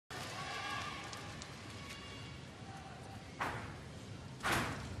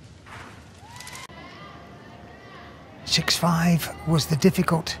6-5 was the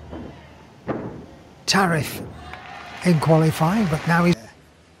difficult tariff in qualifying, but now he's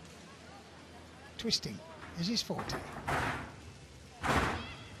twisting is his forte.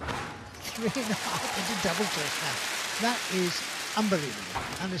 3.5 into double twist now. That is unbelievable,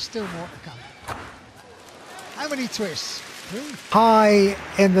 and there's still more to come. How many twists? 3. High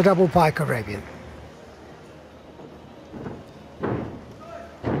in the double pike Arabian.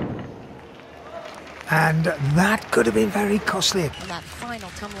 And that could have been very costly. And that final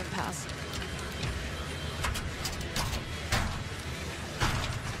tumbling pass.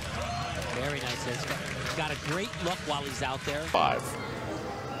 Very nice. He's got a great look while he's out there. 5.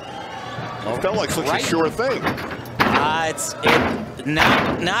 Felt like such a sure thing. It's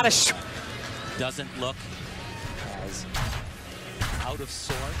not a doesn't look as out of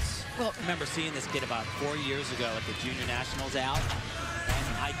sorts. Well, I remember seeing this kid about 4 years ago at the Junior Nationals out,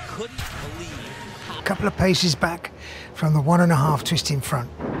 and I couldn't believe how... A couple of paces back from the 1.5 twist in front.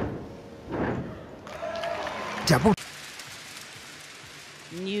 Double.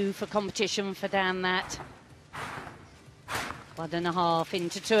 New for competition for Dan that. 1.5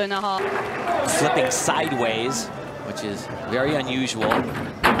 into 2.5. Flipping sideways, which is very unusual. A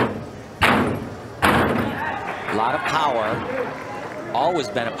lot of power. Always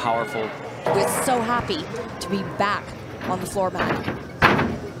been a powerful. We're so happy to be back on the floor mat.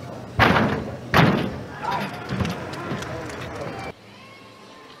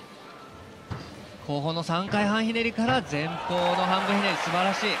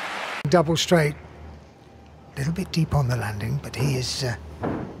 Double straight. A little bit deep on the landing, but he is.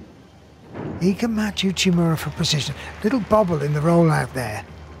 He can match Uchimura for precision. Little bobble in the rollout there.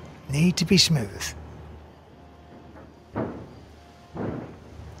 Need to be smooth.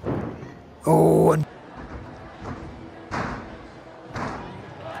 Oh, and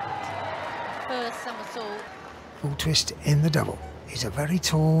First somersault. full twist in the double. He's a very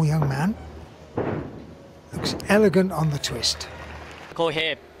tall young man. Looks elegant on the twist.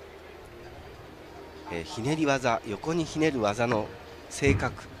 Kohei. ひねり技、横にひねる技の正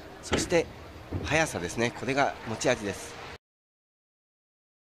確、そして速さですね。これが持ち味です。